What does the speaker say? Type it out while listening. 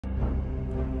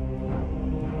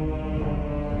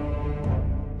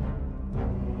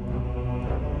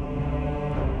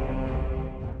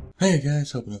Hey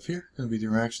guys, Hoping Up here. Gonna be the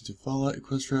reaction to Fallout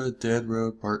Equestria Dead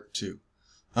Road Part 2.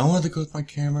 I wanted to go with my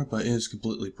camera, but it is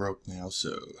completely broke now,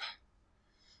 so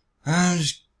I'm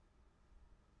just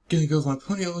gonna go with my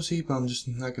Pony OC, but I'm just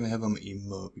not gonna have him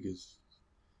emote because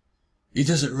he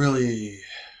doesn't really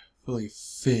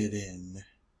fit in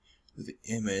with the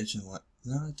image and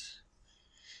whatnot.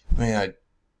 I mean, I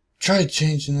tried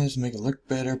changing this to make it look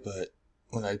better, but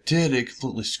when I did, it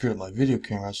completely screwed up my video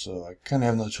camera, so I kind of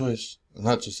have no choice.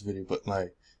 Not just the video, but my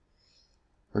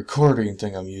recording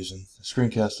thing I'm using,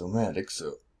 Screencast-O-Matic,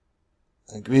 so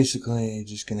I'm basically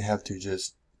just going to have to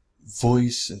just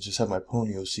voice and just have my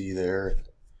Pony OC there, and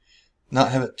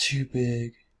not have it too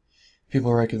big.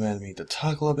 People recommended me to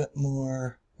talk a little bit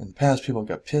more. In the past, people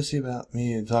got pissy about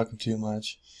me and talking too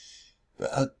much, but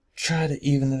I'll try to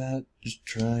even it out, just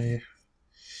try.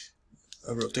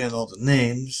 I wrote down all the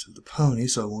names of the pony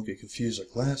so I won't get confused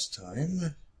like last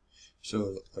time.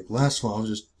 So, like last one, I was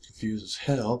just confused as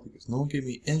hell because no one gave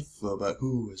me info about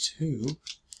who was who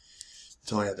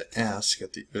until I had to ask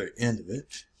at the very end of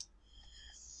it.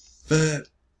 But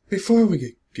before we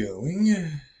get going,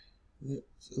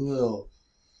 it's a little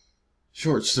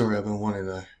short story I've been wanting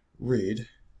to read.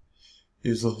 It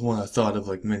was the one I thought of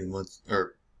like many months,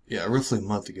 or yeah, roughly a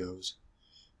month ago. It was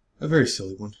a very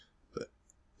silly one, but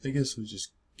I guess we'll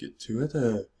just get to it.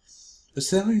 A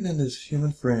stallion and his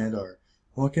human friend are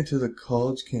walking to the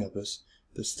college campus.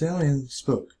 The stallion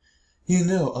spoke. "You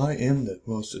know, I am the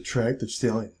most attractive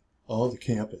stallion on all the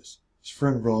campus." His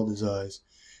friend rolled his eyes.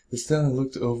 The stallion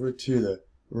looked over to the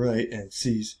right and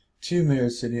sees two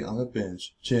mares sitting on a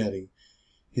bench, chatting.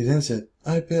 He then said,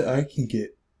 "I bet I can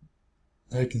get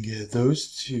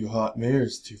those two hot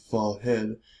mares to fall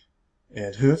head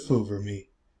and hoof over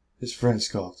me." His friend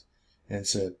scoffed and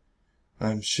said,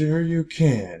 "I'm sure you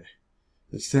can."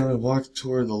 The stallion walked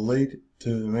toward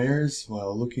the mares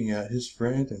while looking at his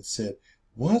friend and said,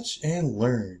 "Watch and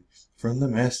learn from the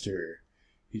master."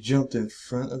 He jumped in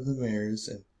front of the mares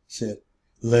and said,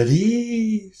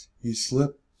 "Ladies!" He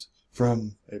slipped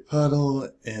from a puddle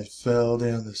and fell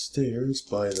down the stairs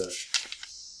by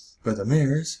the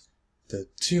mares. The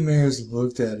two mares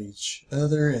looked at each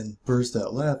other and burst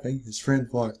out laughing. His friend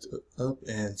walked up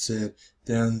and said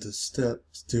down the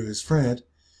steps to his friend,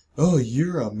 "Oh,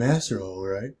 you're a master, all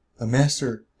right. A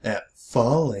master at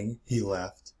falling," he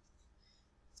laughed.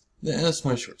 Yeah, that's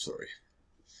my short story.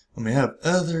 I may have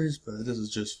others, but this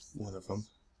is just one of them.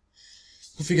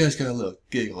 Hope you guys got a little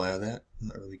giggle out of that. I'm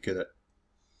not really good at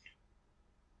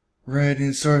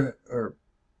writing, or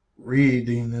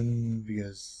reading them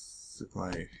because of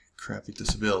my crappy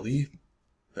disability.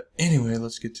 But anyway,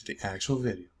 let's get to the actual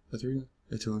video. A 3,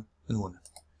 a 2, and a 1.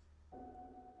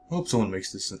 Hope someone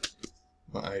makes this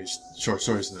my short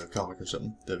stories into a comic or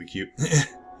something. That'd be cute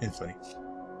and funny.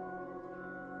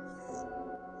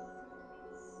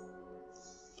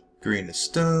 Green is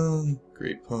stone,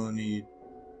 great pony,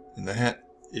 and the hat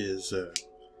is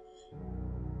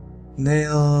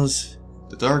nails.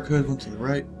 The dark hood one to the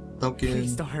right, pumpkin,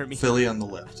 Please don't hurt me. Philly on the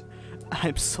left.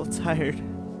 I'm so tired.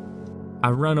 I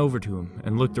run over to him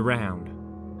and looked around.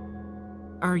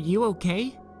 "Are you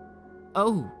okay?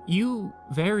 Oh, you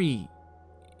very...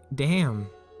 damn."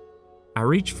 I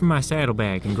reached for my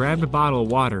saddlebag and grabbed a bottle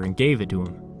of water and gave it to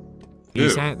him. He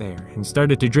sat there and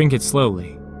started to drink it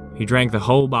slowly. He drank the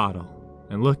whole bottle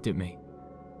and looked at me.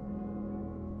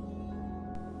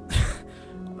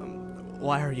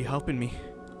 Why are you helping me?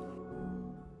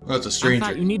 Oh, it's a I stranger.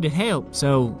 thought you needed help,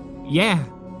 so yeah.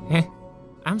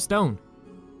 I'm stoned.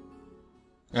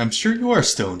 I'm sure you are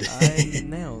stoned. I'm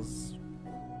Nails.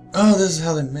 Oh, this is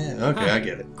how they met. Okay, I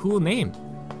get it. Cool name.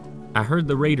 I heard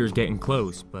the raiders getting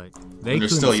close, but they And they're couldn't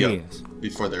still see young us.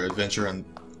 before their adventure on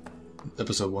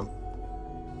episode 1.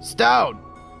 Stone,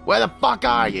 where the fuck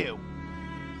are you?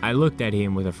 I looked at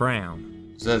him with a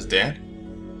frown. Is that his dad?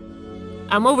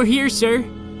 "I'm over here, sir."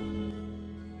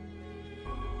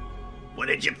 What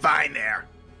did you find there?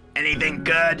 Anything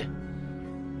good?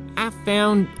 "I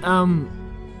found,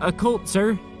 a colt,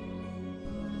 sir."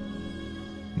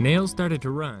 Nails started to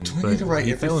run, Do I but need to write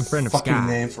he every fell in front of fucking Scott,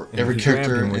 name for and every he grabbed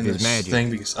character him with in his this magic.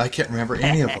 thing because I can't remember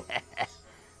any of them.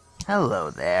 Hello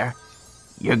there.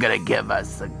 You're gonna give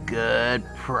us a good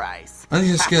price. I'm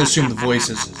just gonna assume the voice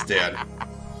is his dad.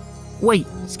 "Wait,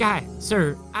 Sky,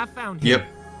 sir, I found him. Yep.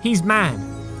 He's mine."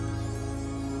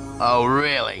 Oh,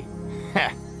 really?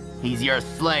 He's your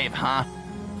slave, huh?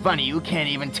 Funny you can't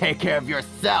even take care of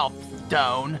yourself,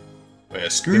 Stone. Well, The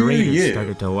screw raiders you.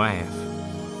 started to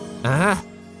laugh.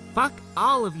 Fuck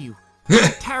all of you.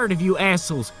 Tired of you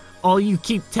assholes. All you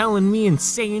keep telling me and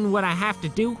saying what I have to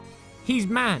do. He's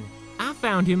mine. I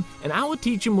found him, and I will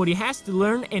teach him what he has to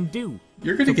learn and do.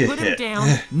 You're gonna So get put hit. him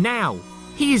down now.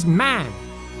 He's mine.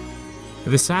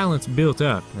 The silence built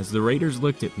up as the raiders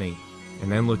looked at me,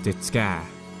 and then looked at Sky.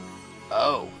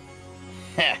 Oh.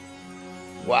 Heh.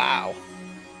 Wow.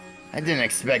 I didn't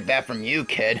expect that from you,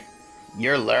 kid.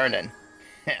 You're learning.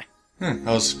 I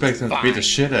was expecting to beat the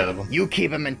shit out of him. You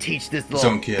keep him and teach this His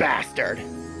little own kid. bastard.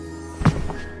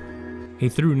 He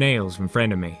threw Nails in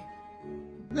front of me.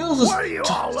 Nails is What are you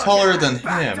all taller looking than at?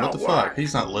 Back him. to What the work. fuck?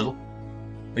 He's not little.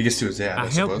 I guess to his dad, I I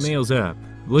helped suppose. Nails up,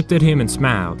 looked at him and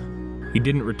smiled. He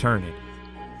didn't return it.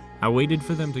 I waited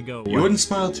for them to go away. You wouldn't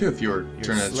smile too if you were You're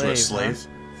turned into a slave, slave.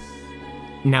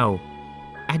 No.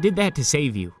 I did that to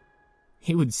save you.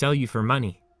 He would sell you for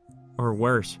money. Or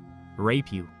worse,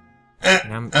 rape you.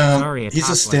 And I'm sorry I He's a talked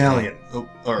like stallion. that. Oh,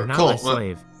 or You're a not colt. my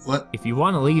slave. What? If you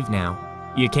want to leave now,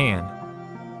 you can.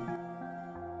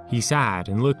 He sighed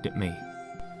and looked at me.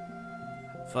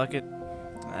 Fuck it.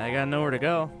 I got nowhere to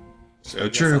go. So I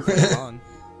guess true. I'll move on.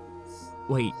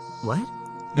 Wait, what?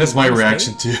 That's my wanna stay?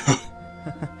 reaction too.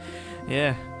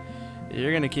 Yeah.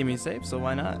 You're gonna keep me safe, so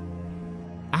why not?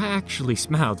 I actually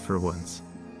smiled for once.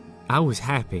 I was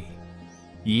happy.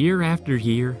 Year after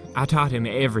year, I taught him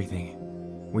everything.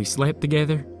 We slept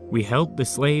together, we helped the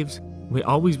slaves, we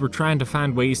always were trying to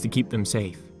find ways to keep them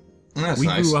safe. That's We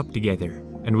nice. grew up together,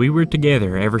 and we were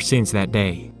together ever since that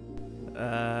day.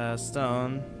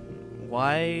 Stone,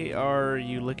 why are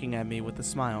you looking at me with a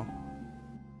smile?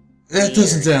 That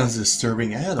doesn't sound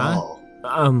disturbing at Huh?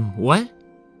 all. What?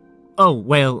 Oh,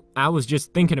 well, I was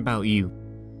just thinking about you.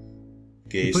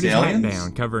 Gay He put his hat stallions?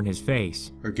 down, covering his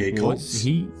face. Or gay Was colts?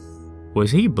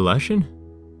 he blushing?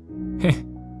 Heh,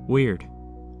 weird.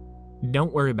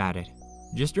 Don't worry about it.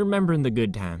 Just remembering the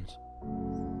good times.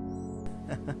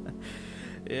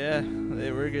 Yeah,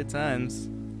 they were good times.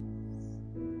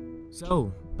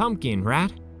 So, Pumpkin,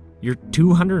 right? You're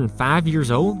 205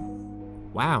 years old?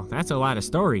 Wow, that's a lot of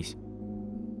stories.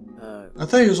 I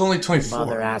thought he was only Bother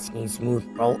 24. asking,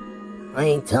 Smooth Colt. I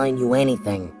ain't telling you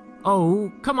anything.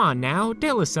 Oh, come on now,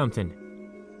 tell us something.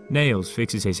 Nails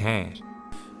fixes his hat.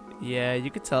 Yeah, you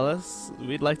could tell us.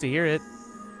 We'd like to hear it.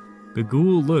 The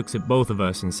ghoul looks at both of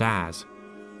us and sighs.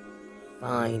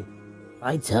 Fine. If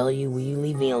I tell you, will you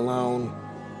leave me alone?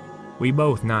 We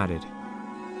both nodded.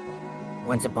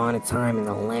 Once upon a time in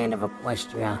the land of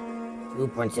Equestria, two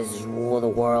princesses rule the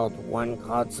world, one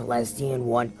called Celestia and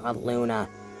one called Luna.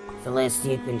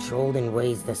 Celestia controlled and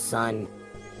raised the sun.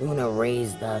 Luna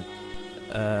raised the...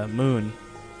 Moon.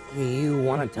 You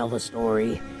want to tell the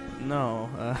story? No,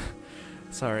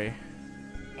 sorry.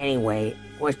 Anyway,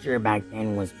 Equestria back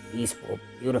then was peaceful,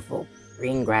 beautiful,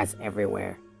 green grass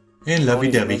everywhere. And Ponies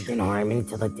lovey-dovey. lived in harmony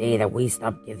till the day that we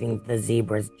stopped giving the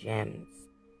zebras gems.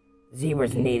 The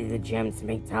zebras needed the gems to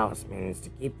make talismans to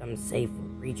keep them safe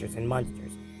from creatures and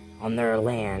monsters on their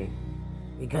land.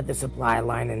 We cut the supply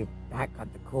line and that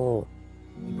cut the coal.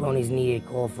 The ponies needed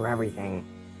coal for everything.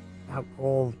 Without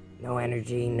coal, no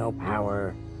energy, no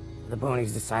power. The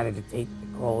ponies decided to take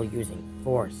the coal using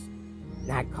force. And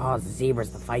that caused the zebras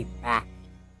to fight back.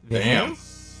 Damn.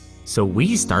 So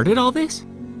we started all this?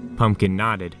 Pumpkin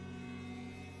nodded.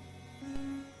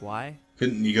 Why?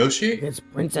 Couldn't negotiate? Because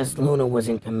Princess Luna was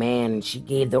in command and she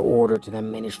gave the order to the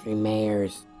ministry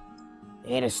mayors.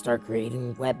 They had to start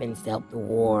creating weapons to help the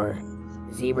war.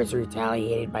 The zebras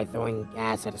retaliated by throwing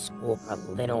gas at a school called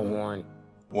Little Horn.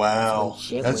 Wow. When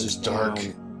shit That's went just dark.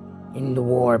 down, and the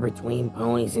war between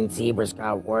ponies and zebras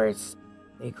got worse.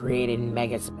 They created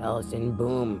mega spells and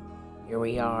boom, here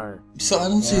we are. So I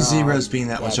don't see They're Zebra all as being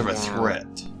that much of a dead now.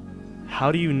 threat.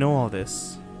 How do you know all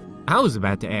this? I was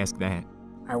about to ask that.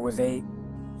 I was a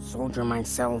soldier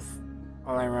myself.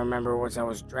 All I remember was I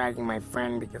was dragging my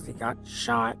friend because he got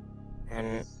shot,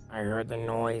 and I heard the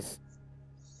noise.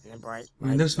 And the bright I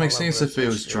mean, this lights makes all sense over if it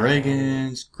was Equestria.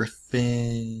 dragons,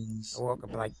 griffins. I woke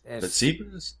up like this. But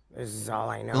zebras? This is all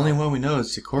I know. The only one we know is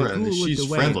The Sakura, ghoul and she's looked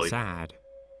away friendly. and sighed.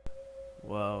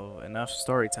 Whoa, enough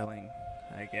storytelling,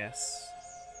 I guess.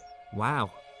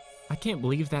 Wow, I can't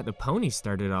believe that the ponies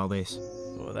started all this.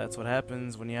 Well, that's what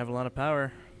happens when you have a lot of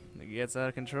power. It gets out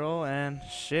of control and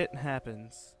shit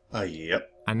happens. Yep.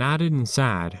 I nodded and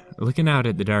sighed, looking out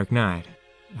at the dark night,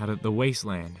 out at the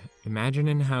wasteland,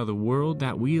 imagining how the world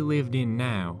that we lived in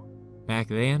now, back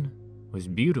then, was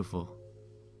beautiful.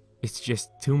 It's just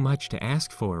too much to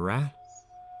ask for, right?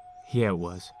 Yeah, it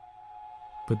was.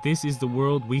 But this is the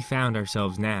world we found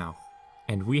ourselves now,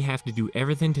 and we have to do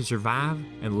everything to survive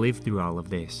and live through all of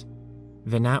this.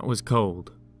 The night was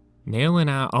cold. Nail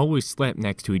and I always slept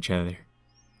next to each other.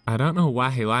 I don't know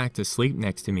why he liked to sleep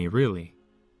next to me, really.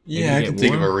 Yeah, I Maybe can get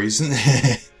think of a warm? reason.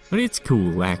 But it's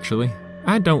cool, actually.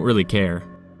 I don't really care.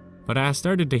 but I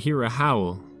started to hear a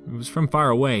howl. It was from far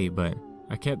away, but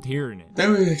I kept hearing it. That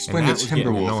would explain And the that was getting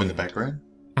Timberwolf in annoying. the background.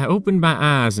 I opened my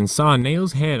eyes and saw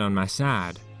Nail's head on my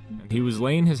side, and he was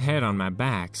laying his head on my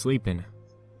back, sleeping.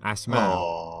 I smiled.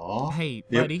 Aww. Hey,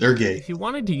 Yep, buddy, they're gay. if you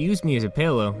wanted to use me as a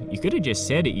pillow, you could have just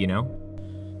said it, you know?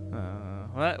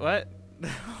 What?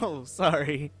 Oh,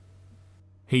 sorry.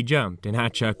 He jumped, and I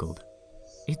chuckled.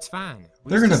 It's fine.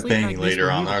 We They're used to gonna sleep bang like this later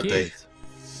when we on, were aren't they? kids.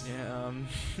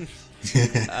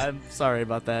 Yeah, I'm sorry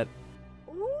about that.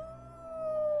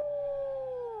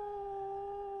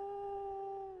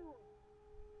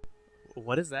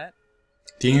 What is that?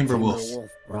 Timberwolf. Timberwolf,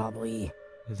 probably.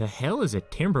 The hell is a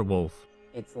timber wolf?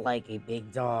 It's like a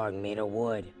big dog made of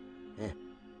wood.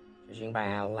 Judging by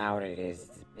how loud it is,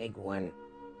 it's a big one.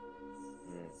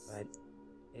 But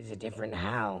it's a different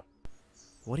howl.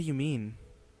 What do you mean?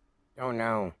 Don't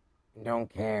know.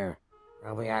 Don't care.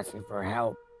 Probably asking for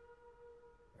help.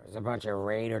 There's a bunch of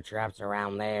raider traps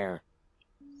around there.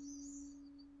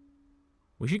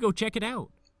 We should go check it out.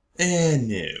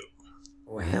 No.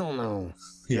 Oh, hell no.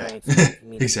 Yeah, I expect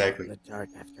me to exactly. go in the dark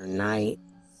after night.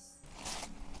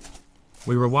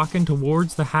 We were walking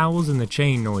towards the howls and the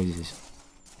chain noises.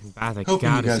 And by the Hoping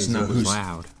you guys goddesses, know it was who's-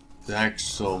 loud. The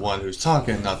actual one who's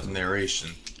talking, not the narration.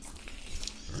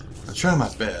 I try my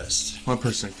best. One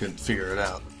person couldn't figure it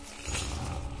out.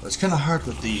 But it's kind of hard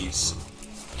with these.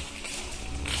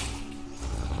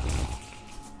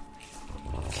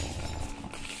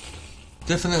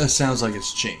 Definitely sounds like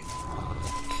it's chained.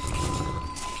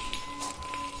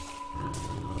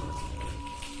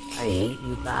 I hate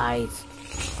you guys.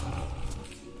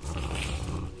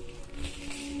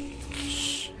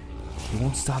 Shh. He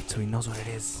won't stop till he knows what it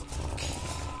is.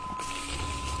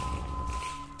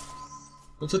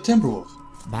 What's a Timberwolf?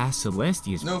 By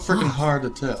Celestia's No freaking fuck. hard to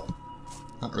tell.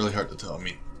 Not really hard to tell, I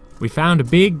mean. We found a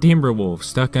big timber wolf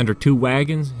stuck under 2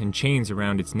 wagons and chains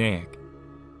around its neck.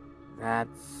 That's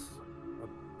a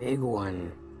big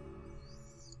one.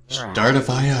 Sure, Start a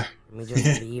fire. Can we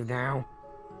just leave now?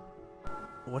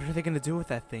 What are they gonna do with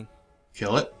that thing?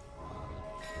 Kill it.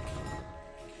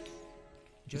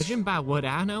 Judging by what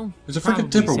I know, There's a freaking probably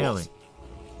timber sell wolf.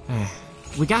 it.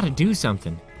 We gotta do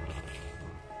something.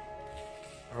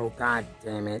 Oh, god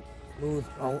damn it. Smooth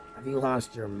Bolt, have you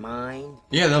lost your mind?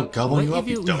 Yeah, they'll gobble What you if up, it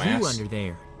you was you dumbass. under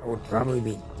there? I would probably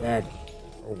be dead.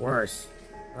 Or worse.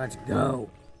 Let's go.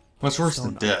 What's worse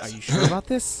Stone, than death? Are you sure about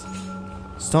this?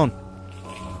 Stone.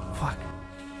 Fuck.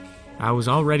 I was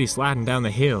already sliding down the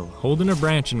hill, holding a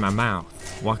branch in my mouth,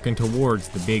 walking towards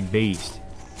the big beast.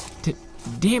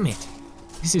 Damn it!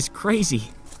 This is crazy.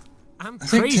 I'm I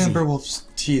think crazy. Timberwolf's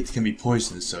teeth can be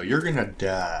poisonous, so you're gonna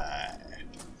die.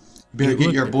 You better He get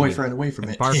looked your at me boyfriend away from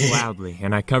and it. barked loudly,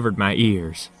 and I covered my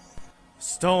ears.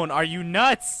 Stone, are you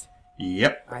nuts?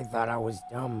 Yep, I thought I was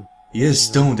dumb. he is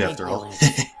stoned after all.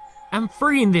 Ridiculous. I'm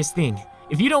freeing this thing.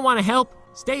 If you don't want to help,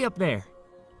 stay up there.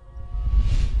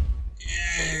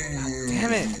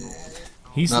 Damn it.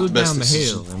 He Not slid the best down the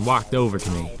decision. hill and walked over to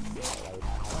me.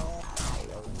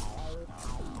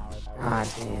 God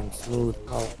damn, Smooth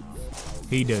Bolt.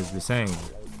 He does the same.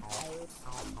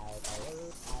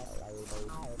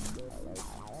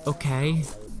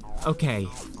 Okay,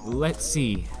 let's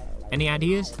see. Any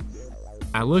ideas?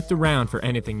 I looked around for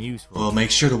anything useful. Well,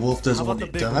 make sure the wolf doesn't How want about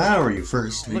to the big devour you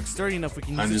first. Looks sturdy enough we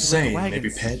can use I'm it just to lift the saying, maybe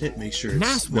wagons. pet it, make sure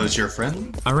Nice it one. knows you're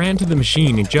friendly. I ran to the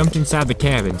machine and jumped inside the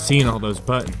cabin, seeing all those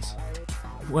buttons.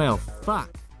 Well, fuck.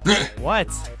 What?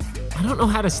 I don't know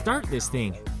how to start this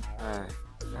thing.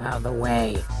 Out of the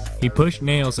way. He pushed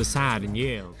Nails aside and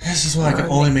yelled. This is why I can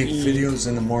only make videos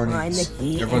in the Find mornings. the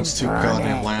key Everyone's too and turn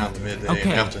goddamn it. loud in the midday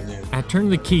Okay, afternoon. I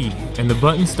turned the key, and the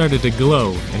button started to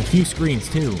glow, and a few screens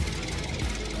too.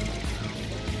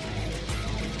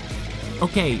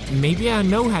 Okay, maybe I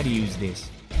know how to use this.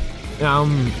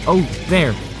 Oh,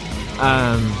 there.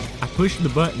 I push the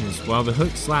buttons while the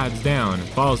hook slides down and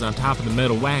falls on top of the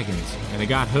metal wagons, and it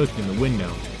got hooked in the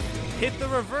window. Hit the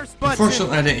reverse button.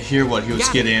 Unfortunately, I didn't hear what he was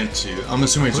Got getting into. I'm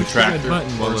assuming it's a Push the red tractor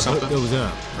button while or the something. hook goes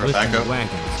up, Or a lifting the backhoe.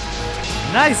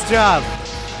 wagons. Nice job.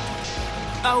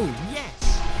 Oh,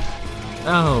 yes!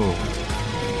 Oh,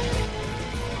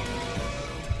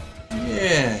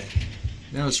 Yeah.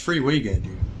 Now it's free. What are you gonna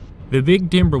do? the big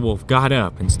Timberwolf got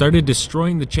up and started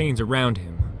destroying the chains around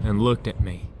him and looked at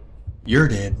me. You're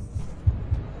dead.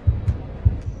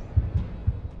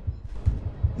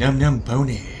 Num num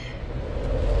pony.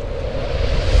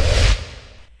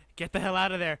 Get the hell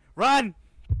out of there. Run.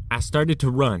 I started to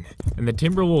run, and the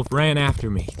Timberwolf ran after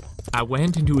me. I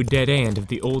went into a dead end of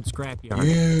the old scrapyard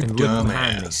You and looked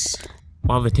behind me. dumbass.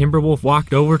 While the Timberwolf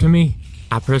walked over to me,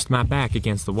 I pressed my back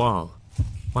against the wall.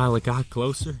 While it got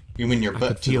closer, You mean your I butt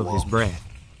could to the feel wall? his breath.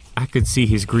 I could see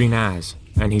his green eyes,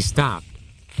 and he stopped.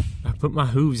 I put my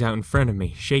hooves out in front of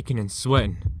me, shaking and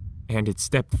sweating, and it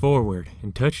stepped forward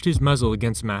and touched his muzzle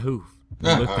against my hoof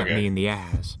and looked at me in the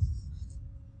eyes.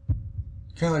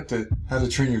 Kind of like the How to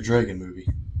Train Your Dragon movie.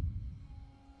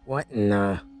 What in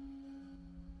the...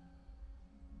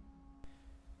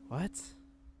 What?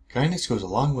 Kindness goes a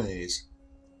long ways.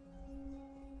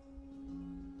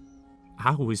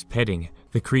 I was petting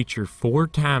the creature 4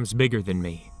 times bigger than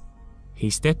me. He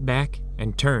stepped back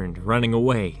and turned, running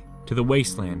away to the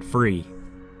wasteland free.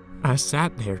 I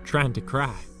sat there trying to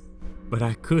cry, but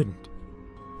I couldn't.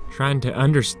 Trying to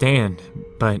understand,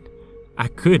 but I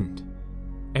couldn't.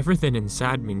 Everything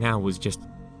inside me now was just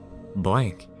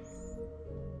blank.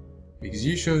 Because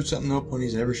you showed something no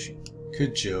ponies ever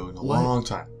could show in a long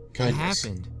time. What Kindness.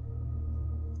 happened?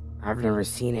 I've never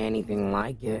seen anything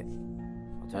like it.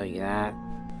 I'll tell you that.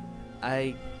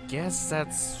 I guess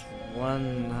that's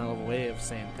one hell of a way of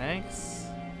saying thanks.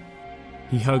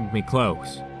 He hugged me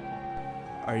close.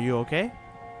 Are you okay?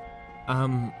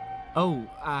 Oh,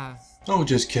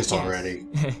 just kiss already.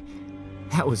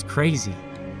 That was crazy.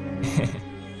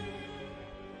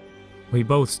 We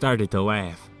both started to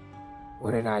laugh.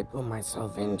 What did I put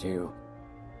myself into?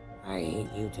 I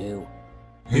hate you too.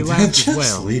 He laughed as Just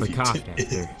well, leave but you coughed to-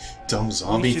 after. Dumb We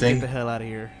zombie should thing. get the hell out of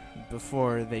here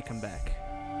before they come back.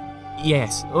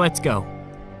 Yes, let's go.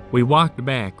 We walked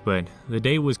back, but the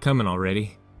day was coming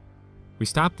already. We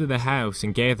stopped at the house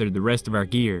and gathered the rest of our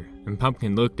gear, and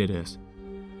Pumpkin looked at us.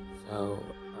 So,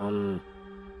 you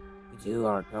two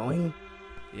are going?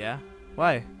 Yeah?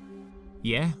 Why?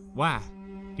 Yeah? Why?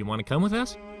 Do you want to come with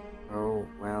us? Oh,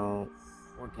 well,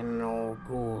 what can an old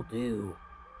ghoul do?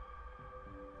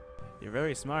 You're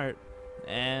very smart.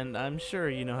 And I'm sure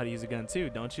you know how to use a gun too,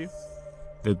 don't you?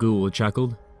 The ghoul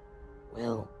chuckled.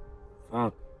 Well,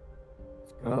 fuck.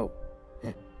 Let's go.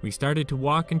 We started to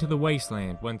walk into the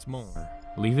wasteland once more,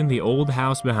 leaving the old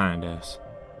house behind us.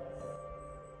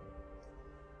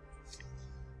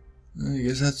 I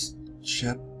guess that's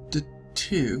chapter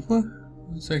 2. Well,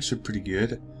 it's actually pretty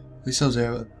good. At least I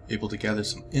was able to gather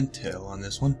some intel on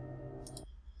this one.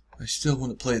 I still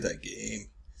want to play that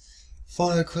game.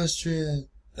 Fallout Equestria,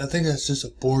 I think that's just a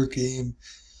board game.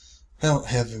 I don't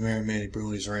have very many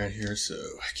bronies around here, so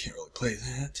I can't really play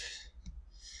that.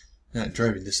 Not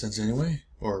driving distance anyway,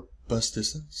 or bus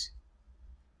distance.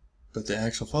 But the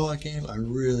actual Fallout game, I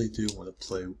really do want to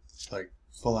play, like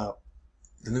Fallout,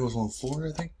 the newest one 4,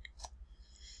 I think.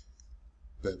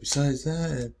 But besides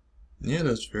that, yeah,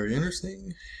 that's very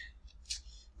interesting.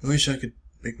 I wish I could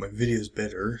make my videos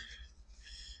better,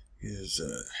 because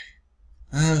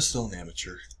I'm still an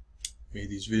amateur. Made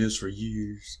these videos for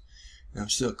years, and I'm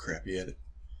still crappy at it.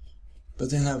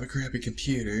 But then I have a crappy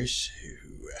computer, so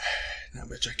not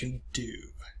much I can do.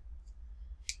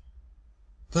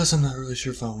 Plus, I'm not really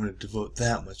sure if I want to devote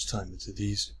that much time into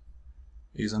these,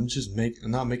 because I'm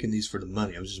not making these for the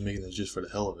money. I'm just making them just for the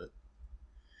hell of it.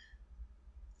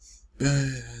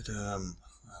 But how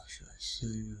should I say?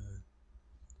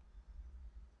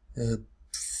 The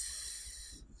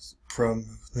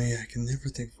problem with me, I can never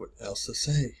think of what else to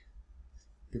say.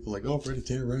 People are like, oh, write it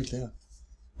down, write it down.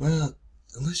 Well,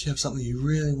 unless you have something you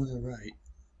really want to write,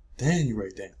 then you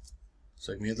write down. It's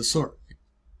like me at the store.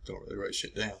 Don't really write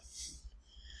shit down.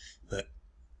 But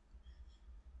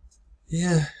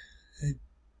yeah, I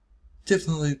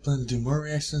definitely plan to do more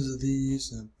reactions of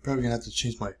these. And I'm probably gonna have to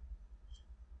change my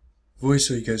voice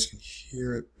so you guys can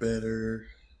hear it better.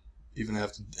 Even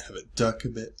have to have it duck a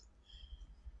bit,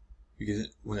 because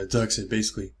when it ducks, it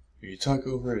basically, when you talk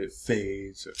over it, it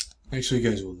fades. So actually, you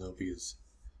guys will know because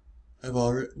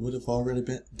would have already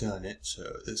done it. So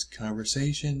this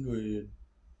conversation would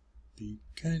be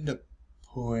kind of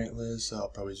pointless. I'll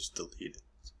probably just delete it.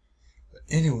 But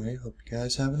anyway, hope you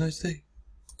guys have a nice day.